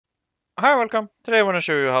Hi, welcome. Today I want to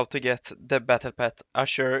show you how to get the Battle Pet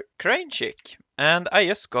Azure Crane Chick. And I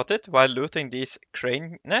just got it while looting these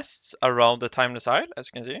crane nests around the Timeless Isle, as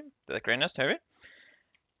you can see, the crane nest here.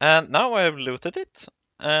 And now I have looted it.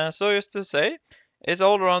 So just to say, it's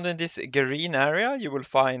all around in this green area. You will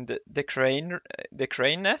find the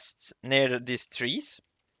crane nests near these trees.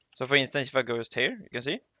 So for instance, if I go just here, you can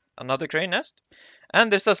see another crane nest. And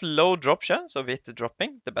there's a low drop chance of it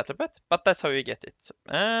dropping the battle pet, but that's how you get it.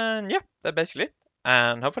 And yeah, that's basically it.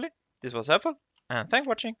 And hopefully this was helpful. And thanks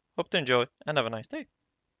for watching. Hope to enjoy and have a nice day.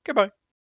 Goodbye.